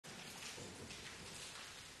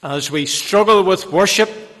as we struggle with worship,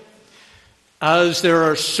 as there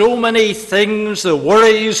are so many things, the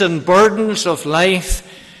worries and burdens of life,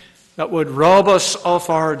 that would rob us of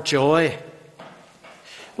our joy.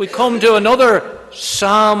 We come to another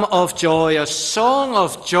psalm of joy, a song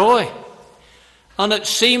of joy. And it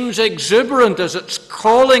seems exuberant as it's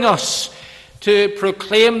calling us to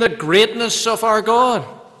proclaim the greatness of our God.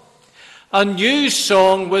 A new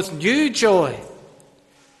song with new joy.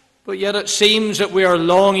 But yet it seems that we are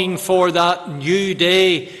longing for that new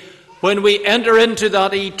day when we enter into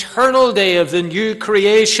that eternal day of the new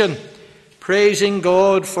creation, praising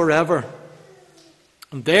God forever.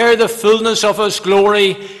 And there the fullness of His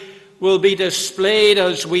glory will be displayed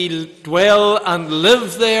as we dwell and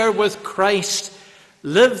live there with Christ,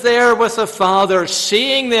 live there with the Father,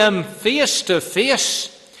 seeing them face to face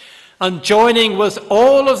and joining with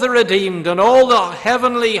all of the redeemed and all the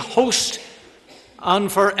heavenly host,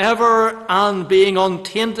 and forever and being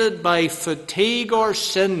untainted by fatigue or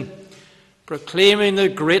sin, proclaiming the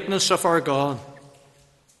greatness of our God.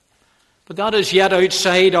 But that is yet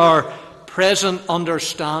outside our present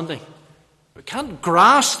understanding. We can't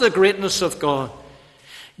grasp the greatness of God.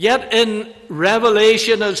 Yet in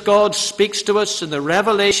Revelation, as God speaks to us in the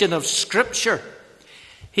revelation of Scripture,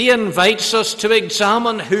 He invites us to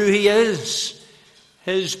examine who He is,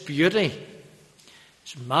 His beauty,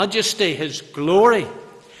 His majesty, His glory,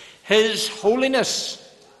 His holiness,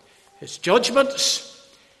 His judgments,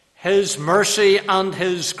 His mercy and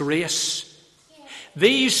His grace.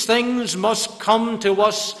 These things must come to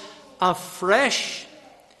us afresh,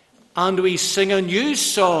 and we sing a new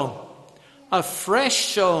song, a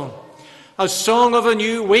fresh song, a song of a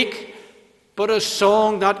new week, but a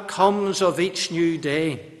song that comes of each new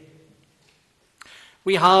day.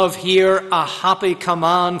 We have here a happy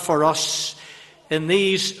command for us in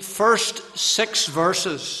these first 6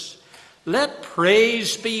 verses. Let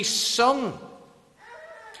praise be sung.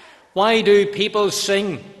 Why do people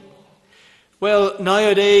sing? Well,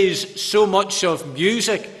 nowadays so much of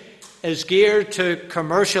music is geared to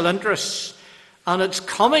commercial interests, and it's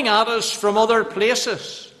coming at us from other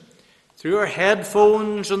places, through our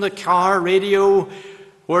headphones and the car radio,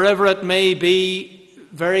 wherever it may be.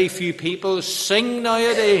 Very few people sing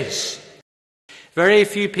nowadays. Very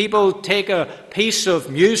few people take a piece of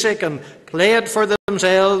music and play it for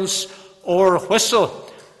themselves, or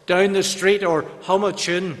whistle down the street, or hum a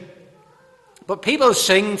tune. But people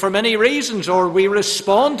sing for many reasons, or we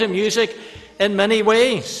respond to music in many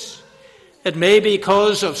ways. It may be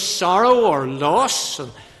because of sorrow or loss,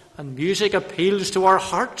 and music appeals to our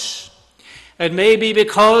hearts. It may be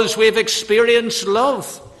because we've experienced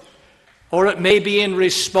love, or it may be in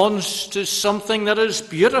response to something that is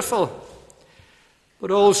beautiful. But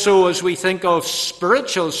also, as we think of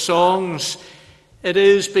spiritual songs, it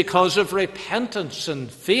is because of repentance and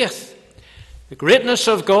faith, the greatness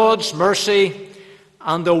of God's mercy,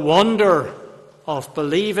 and the wonder of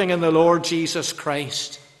believing in the Lord Jesus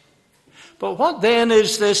Christ. But what then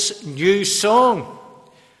is this new song?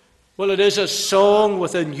 Well, it is a song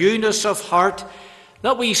with a newness of heart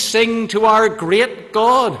that we sing to our great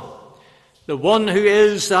God, the one who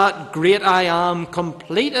is that great I am,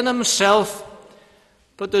 complete in Himself,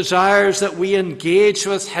 but desires that we engage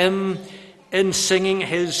with Him in singing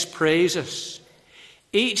His praises.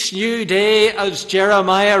 Each new day, as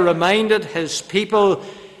Jeremiah reminded his people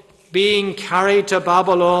being carried to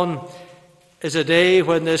Babylon, is a day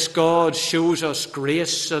when this God shows us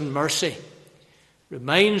grace and mercy,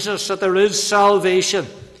 reminds us that there is salvation,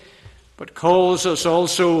 but calls us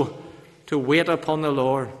also to wait upon the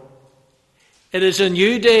Lord. It is a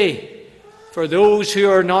new day for those who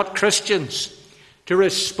are not Christians to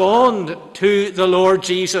respond to the Lord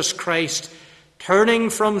Jesus Christ, turning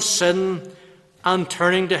from sin and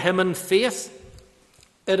turning to Him in faith.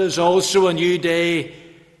 It is also a new day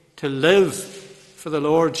to live for the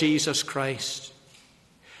Lord Jesus Christ.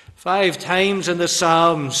 5 times in the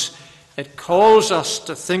Psalms it calls us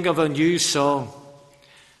to think of a new song.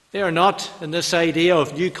 They are not in this idea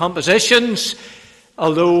of new compositions,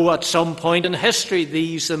 although at some point in history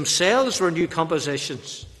these themselves were new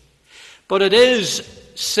compositions. But it is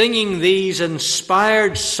singing these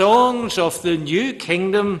inspired songs of the new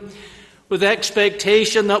kingdom with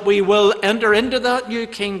expectation that we will enter into that new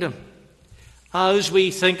kingdom as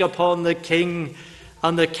we think upon the King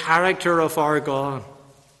and the character of our God.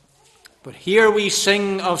 But here we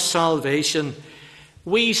sing of salvation.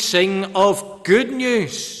 We sing of good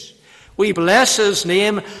news. We bless His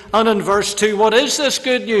name. And in verse 2, what is this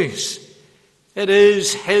good news? It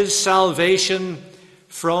is His salvation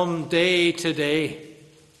from day to day.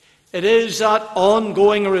 It is that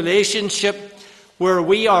ongoing relationship where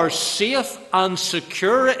we are safe and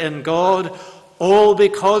secure in God, all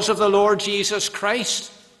because of the Lord Jesus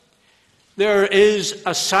Christ. There is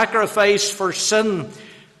a sacrifice for sin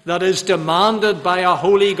that is demanded by a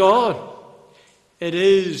holy God. It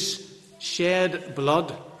is shed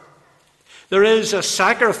blood. There is a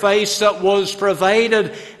sacrifice that was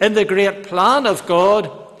provided in the great plan of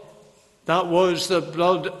God. That was the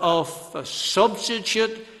blood of a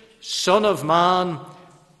substitute Son of Man,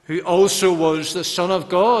 who also was the Son of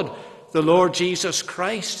God, the Lord Jesus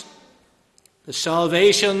Christ. The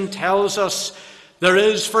salvation tells us there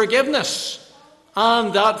is forgiveness,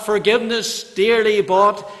 and that forgiveness, dearly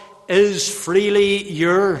bought, is freely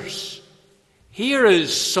yours. Here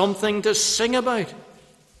is something to sing about.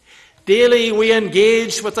 Daily we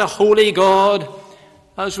engage with the Holy God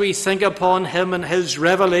as we think upon him and his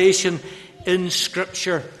revelation in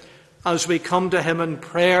Scripture, as we come to him in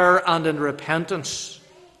prayer and in repentance.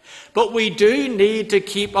 But we do need to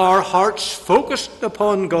keep our hearts focused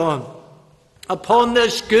upon God, upon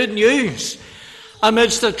this good news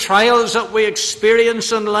amidst the trials that we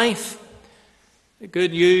experience in life. The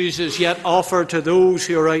good news is yet offered to those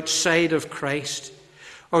who are outside of Christ,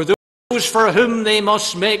 or those for whom they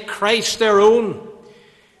must make Christ their own,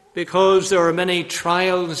 because there are many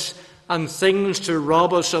trials and things to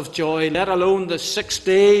rob us of joy, let alone the 6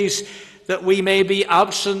 days that we may be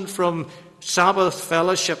absent from Sabbath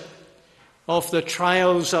fellowship, of the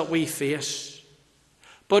trials that we face.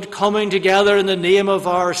 But coming together in the name of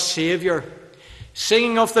our Saviour,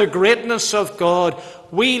 singing of the greatness of God,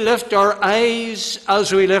 we lift our eyes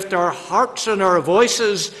as we lift our hearts and our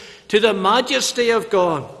voices to the majesty of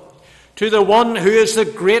God, to the one who is the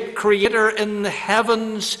great creator in the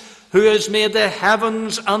heavens, who has made the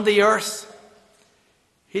heavens and the earth.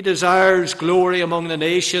 He desires glory among the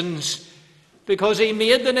nations because he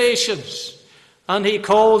made the nations, and he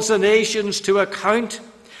calls the nations to account,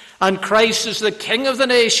 and Christ is the King of the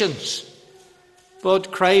nations.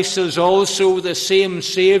 But Christ is also the same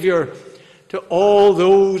Saviour to all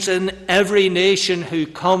those in every nation who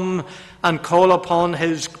come and call upon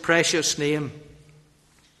his precious name.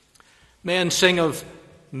 Men sing of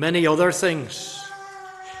many other things.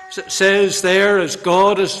 It says there, as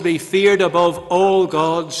God is to be feared above all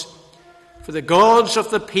gods, for the gods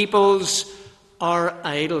of the peoples are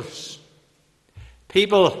idols.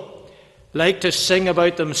 People like to sing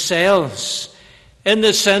about themselves in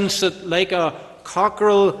the sense that, like a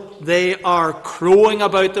cockerel, they are crowing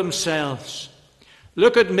about themselves.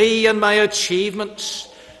 Look at me and my achievements.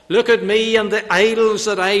 Look at me and the idols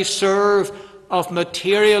that I serve of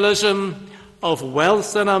materialism, of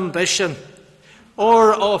wealth and ambition,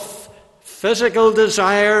 or of physical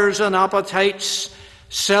desires and appetites,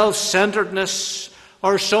 self-centeredness,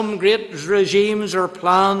 or some great regimes or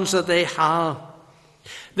plans that they have.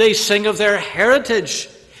 They sing of their heritage.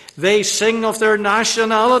 They sing of their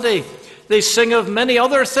nationality. They sing of many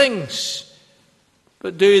other things.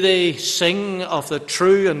 But do they sing of the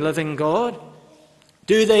true and living God?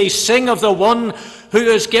 Do they sing of the one who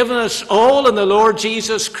has given us all in the Lord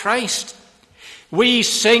Jesus Christ? We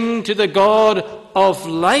sing to the God of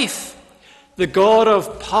life, the God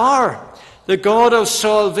of power, the God of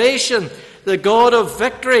salvation, the God of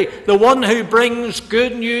victory, the one who brings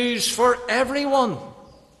good news for everyone.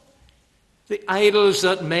 The idols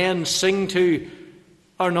that men sing to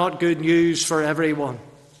are not good news for everyone.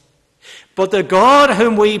 But the God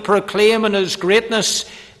whom we proclaim in his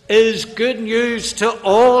greatness is good news to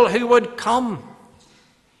all who would come.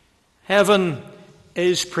 Heaven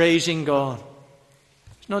is praising God.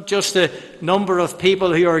 It's not just the number of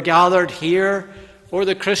people who are gathered here, or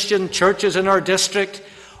the Christian churches in our district,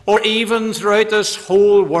 or even throughout this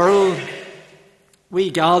whole world.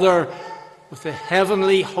 We gather with the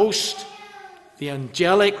heavenly host, the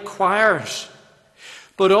angelic choirs,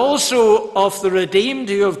 but also of the redeemed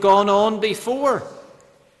who have gone on before,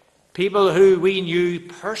 people who we knew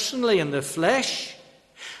personally in the flesh,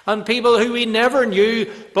 and people who we never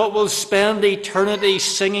knew but will spend eternity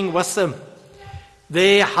singing with them.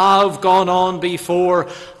 They have gone on before,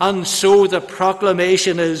 and so the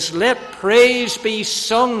proclamation is, let praise be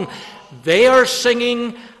sung. They are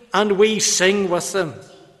singing, and we sing with them.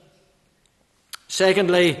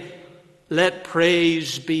 Secondly, let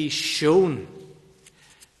praise be shown.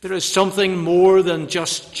 There is something more than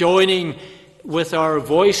just joining with our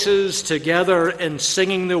voices together in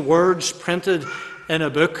singing the words printed in a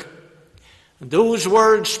book. And those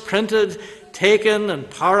words printed, taken and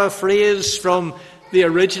paraphrased from the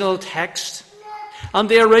original text, and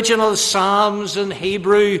the original Psalms in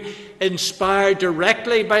Hebrew, inspired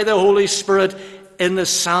directly by the Holy Spirit in the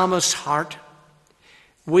psalmist's heart.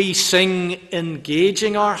 We sing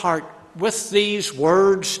engaging our heart with these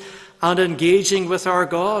words and engaging with our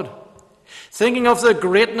God. Thinking of the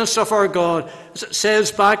greatness of our God. As it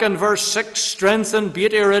says back in verse 6, strength and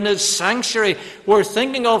beauty are in his sanctuary. We're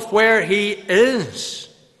thinking of where he is.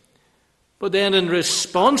 But then in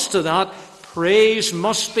response to that, praise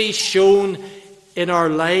must be shown in our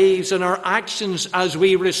lives and our actions as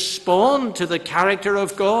we respond to the character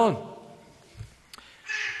of God.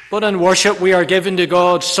 But in worship we are giving to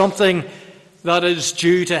God something that is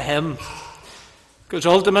due to him. Because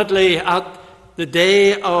ultimately at the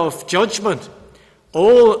day of judgment,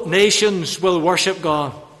 all nations will worship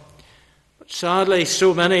God. But sadly,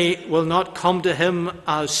 so many will not come to him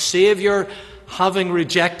as Saviour, having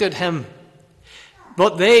rejected him.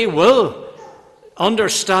 But they will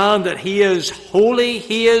understand that he is holy,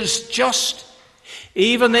 he is just.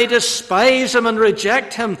 Even they despise him and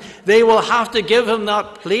reject him, they will have to give him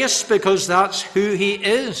that place because that's who he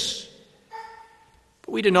is.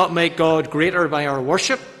 But we do not make God greater by our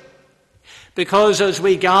worship. Because as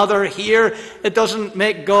we gather here, it doesn't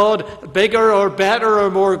make God bigger or better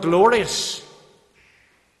or more glorious.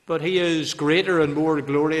 But he is greater and more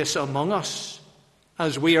glorious among us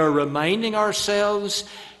as we are reminding ourselves,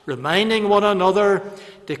 reminding one another,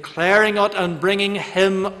 declaring it and bringing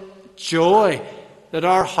him joy that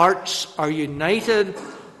our hearts are united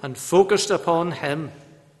and focused upon him.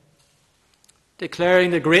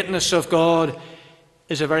 Declaring the greatness of God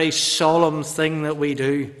is a very solemn thing that we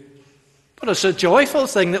do. But it's a joyful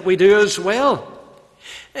thing that we do as well.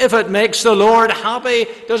 If it makes the Lord happy,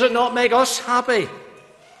 does it not make us happy?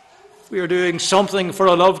 If we are doing something for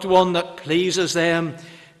a loved one that pleases them,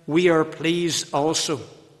 we are pleased also.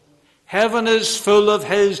 Heaven is full of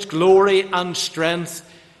his glory and strength.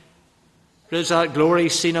 Is that glory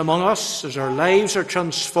seen among us as our lives are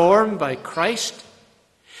transformed by Christ?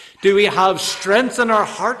 Do we have strength in our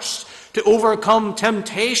hearts to overcome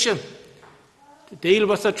temptation? To deal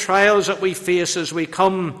with the trials that we face as we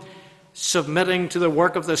come submitting to the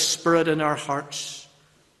work of the Spirit in our hearts.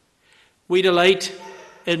 We delight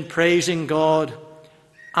in praising God,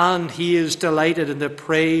 and he is delighted in the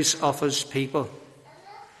praise of his people.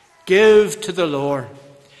 Give to the Lord.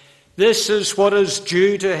 This is what is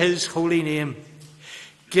due to his holy name.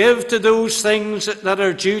 Give to those things that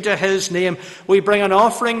are due to his name. We bring an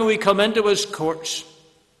offering, we come into his courts.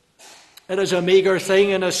 It is a meagre thing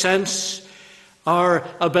in a sense. Our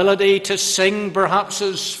ability to sing perhaps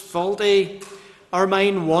is faulty. Our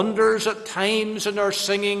mind wanders at times in our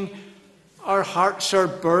singing. Our hearts are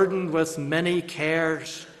burdened with many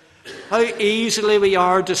cares. How easily we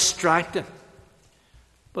are distracted.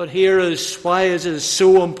 But here is why it is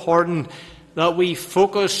so important that we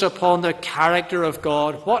focus upon the character of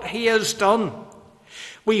God, what he has done.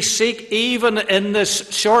 We seek even in this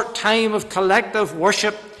short time of collective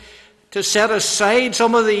worship to set aside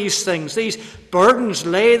some of these things, these burdens,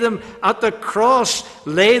 lay them at the cross,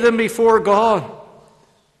 lay them before God,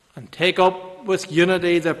 and take up with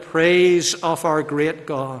unity the praise of our great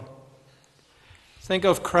God. Think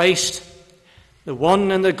of Christ, the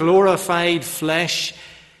one in the glorified flesh,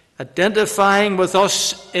 identifying with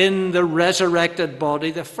us in the resurrected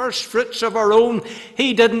body, the first fruits of our own.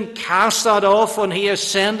 He didn't cast that off when he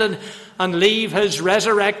ascended and leave his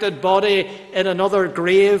resurrected body in another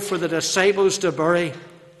grave for the disciples to bury.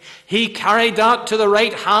 He carried that to the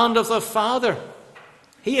right hand of the Father.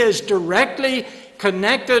 He is directly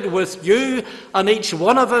connected with you and each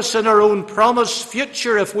one of us in our own promised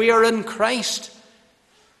future if we are in Christ.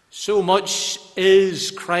 So much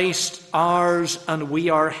is Christ ours and we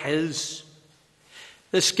are his.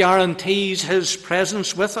 This guarantees his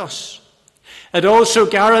presence with us. It also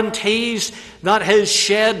guarantees that his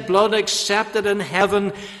shed blood accepted in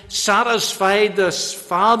heaven satisfied the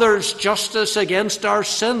Father's justice against our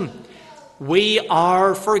sin. We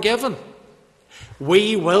are forgiven.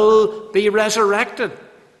 We will be resurrected.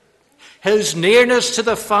 His nearness to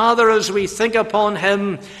the Father as we think upon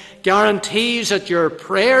him guarantees that your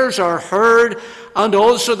prayers are heard and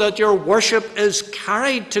also that your worship is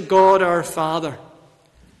carried to God our Father.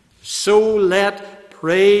 So let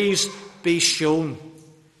praise be shown.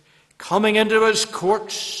 Coming into his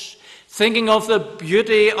courts, thinking of the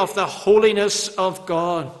beauty of the holiness of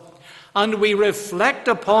God. And we reflect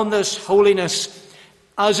upon this holiness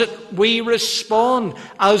as we respond,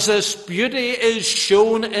 as this beauty is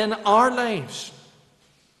shown in our lives.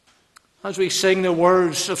 As we sing the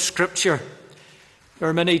words of Scripture, there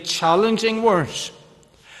are many challenging words.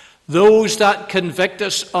 Those that convict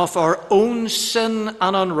us of our own sin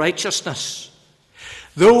and unrighteousness.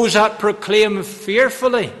 Those that proclaim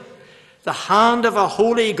fearfully the hand of a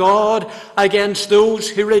holy God against those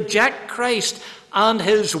who reject Christ and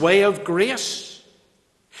his way of grace.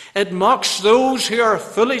 It mocks those who are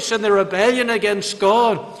foolish in their rebellion against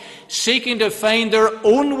God, seeking to find their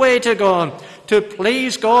own way to God, to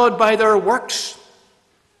please God by their works.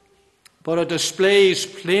 But it displays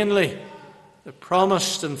plainly the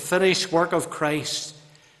promised and finished work of Christ.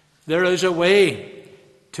 There is a way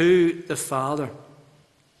to the Father.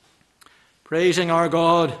 Praising our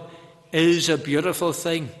God is a beautiful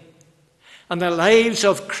thing. And the lives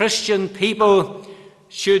of Christian people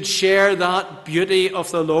should share that beauty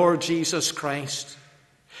of the Lord Jesus Christ,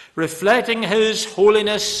 reflecting his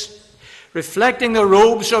holiness, reflecting the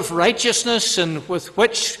robes of righteousness and with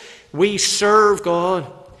which we serve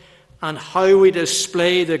God, and how we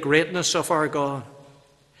display the greatness of our God.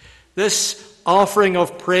 This offering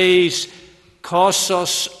of praise costs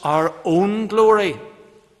us our own glory,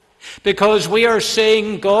 because we are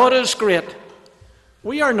saying God is great.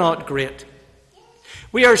 We are not great.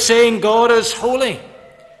 We are saying God is holy.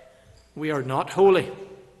 We are not holy.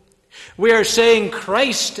 We are saying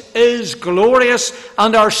Christ is glorious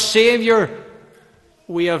and our Saviour.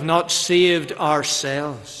 We have not saved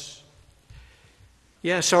ourselves.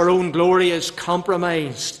 Yes, our own glory is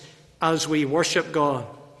compromised as we worship God.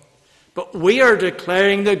 But we are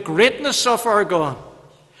declaring the greatness of our God.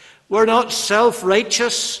 We're not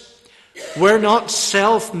self-righteous. We're not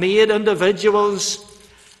self-made individuals.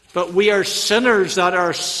 But we are sinners that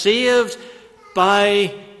are saved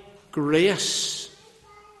by grace.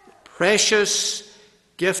 Precious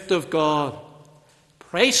gift of God.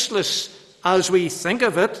 Priceless as we think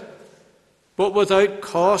of it, but without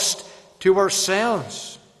cost to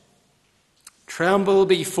ourselves. Tremble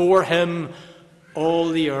before him, all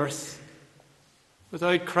the earth.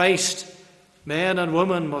 Without Christ, men and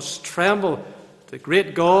women must tremble. The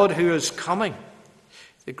great God who is coming.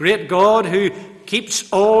 The great God who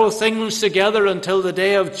keeps all things together until the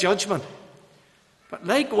day of judgment. But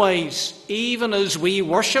likewise, even as we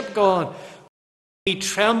worship God, we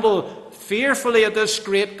tremble fearfully at this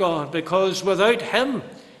great God, because without him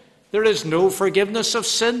there is no forgiveness of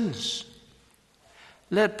sins.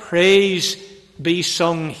 Let praise be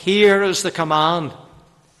sung here as the command.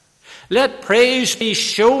 Let praise be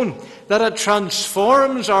shown that it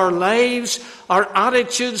transforms our lives, our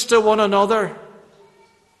attitudes to one another,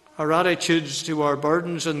 our attitudes to our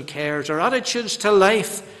burdens and cares, our attitudes to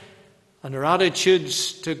life, and our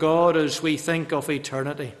attitudes to God as we think of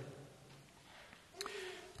eternity.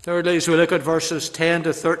 Thirdly, as we look at verses 10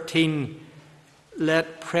 to 13,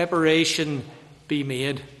 let preparation be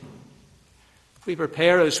made. We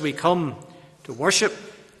prepare as we come to worship.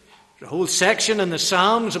 The whole section in the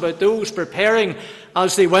Psalms about those preparing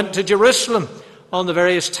as they went to Jerusalem on the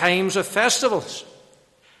various times of festivals.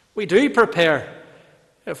 We do prepare.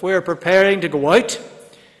 If we're preparing to go out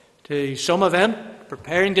to some event,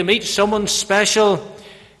 preparing to meet someone special,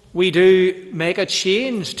 we do make a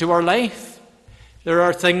change to our life. There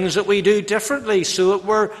are things that we do differently so that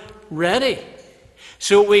we're ready.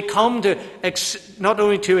 So we come to not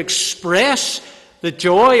only to express the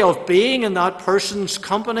joy of being in that person's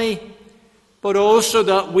company, but also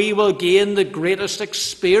that we will gain the greatest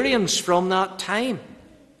experience from that time.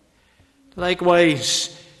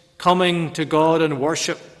 Likewise, coming to God in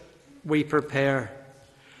worship, we prepare.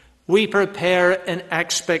 We prepare in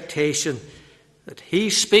expectation that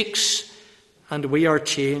he speaks and we are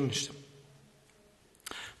changed.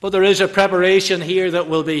 But there is a preparation here that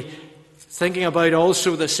we'll be thinking about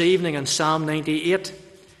also this evening in Psalm 98,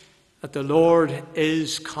 that the Lord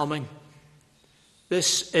is coming.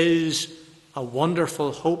 This is a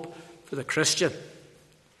wonderful hope for the Christian,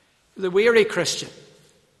 for the weary Christian,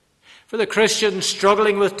 for the Christian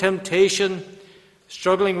struggling with temptation,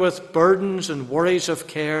 struggling with burdens and worries of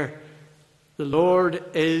care. The Lord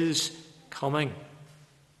is coming.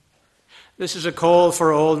 This is a call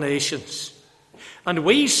for all nations. And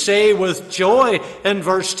we say with joy in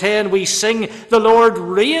verse 10, we sing, the Lord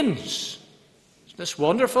reigns. Isn't this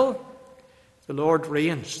wonderful? The Lord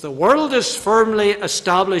reigns. The world is firmly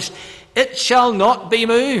established. It shall not be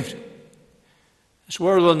moved. This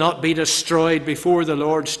world will not be destroyed before the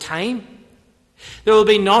Lord's time. There will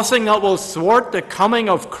be nothing that will thwart the coming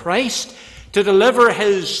of Christ to deliver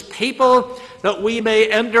his people, that we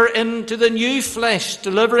may enter into the new flesh,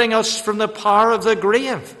 delivering us from the power of the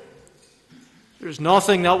grave. There's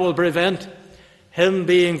nothing that will prevent him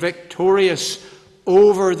being victorious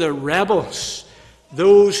over the rebels,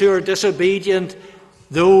 those who are disobedient,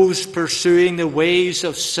 those pursuing the ways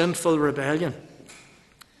of sinful rebellion.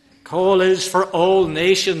 Call is for all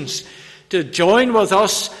nations to join with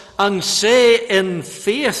us and say in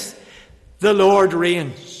faith, the Lord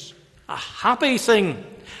reigns. A happy thing,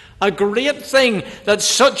 A great thing that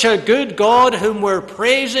such a good God whom we're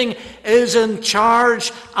praising is in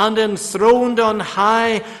charge and enthroned on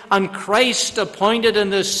high, and Christ appointed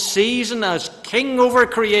in this season as King over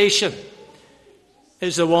creation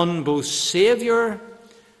is the one both Saviour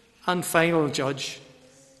and final Judge.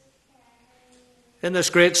 In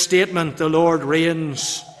this great statement, the Lord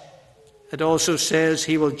reigns, it also says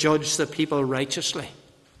he will judge the people righteously,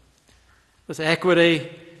 with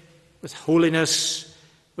equity, with holiness,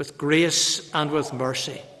 with grace and with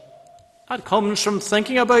mercy. That comes from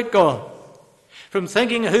thinking about God, from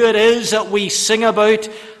thinking who it is that we sing about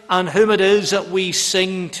and whom it is that we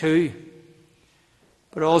sing to.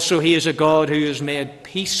 But also he is a God who has made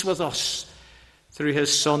peace with us through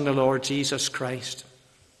his Son, the Lord Jesus Christ.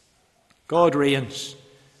 God reigns.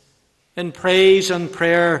 In praise and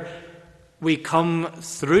prayer, we come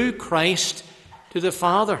through Christ to the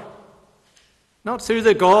Father. Not through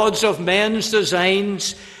the gods of men's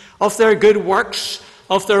designs, of their good works,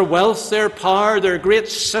 of their wealth, their power, their great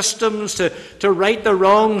systems to right the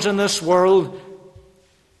wrongs in this world.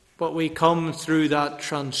 But we come through that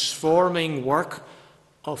transforming work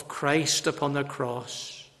of Christ upon the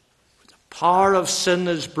cross. The power of sin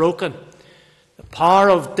is broken. The power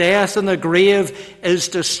of death in the grave is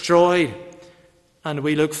destroyed. And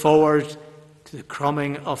we look forward to the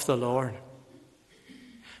coming of the Lord.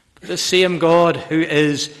 The same God who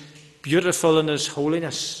is beautiful in his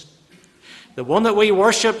holiness, the one that we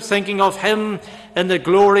worship thinking of him in the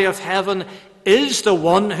glory of heaven, is the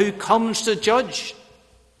one who comes to judge.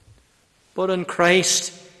 But in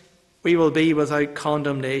Christ we will be without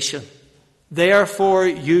condemnation. Therefore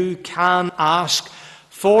you can ask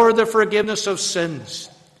for the forgiveness of sins,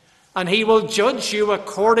 and he will judge you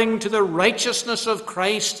according to the righteousness of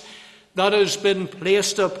Christ that has been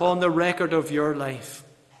placed upon the record of your life.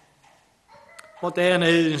 What then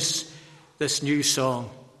is this new song?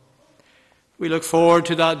 We look forward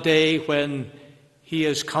to that day when he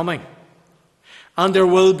is coming. And there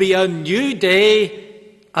will be a new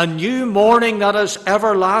day, a new morning that is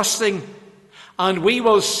everlasting. And we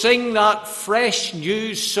will sing that fresh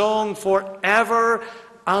new song forever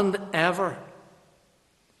and ever.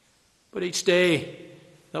 But each day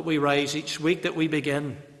that we rise, each week that we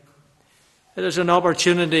begin, it is an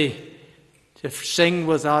opportunity to sing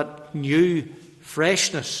with that new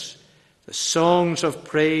freshness the songs of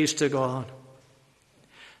praise to God.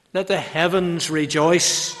 Let the heavens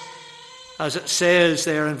rejoice, as it says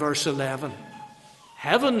there in verse 11.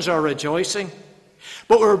 Heavens are rejoicing,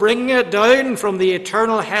 but we're bringing it down from the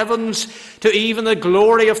eternal heavens to even the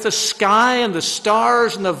glory of the sky and the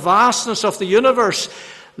stars and the vastness of the universe.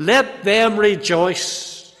 Let them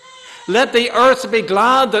rejoice. Let the earth be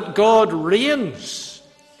glad that God reigns.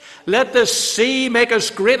 Let the sea make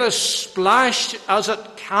as great a splash as it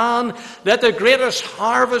can. Let the greatest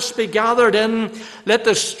harvest be gathered in. Let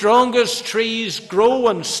the strongest trees grow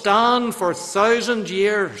and stand for 1,000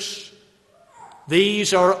 years.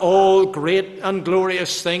 These are all great and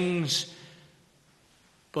glorious things,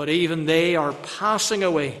 but even they are passing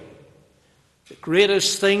away. The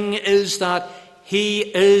greatest thing is that he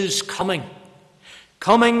is coming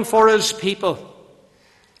for his people,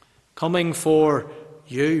 coming for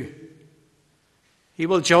you. He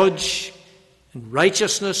will judge in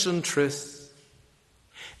righteousness and truth.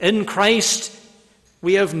 In Christ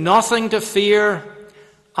we have nothing to fear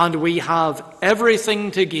and we have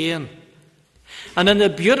everything to gain. And in the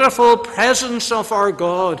beautiful presence of our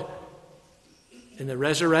God, in the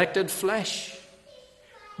resurrected flesh,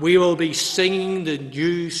 we will be singing the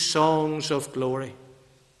new songs of glory.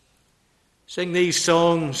 Sing these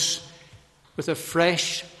songs with a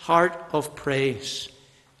fresh heart of praise.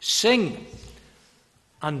 Sing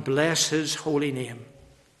and bless his holy name.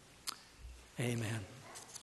 Amen.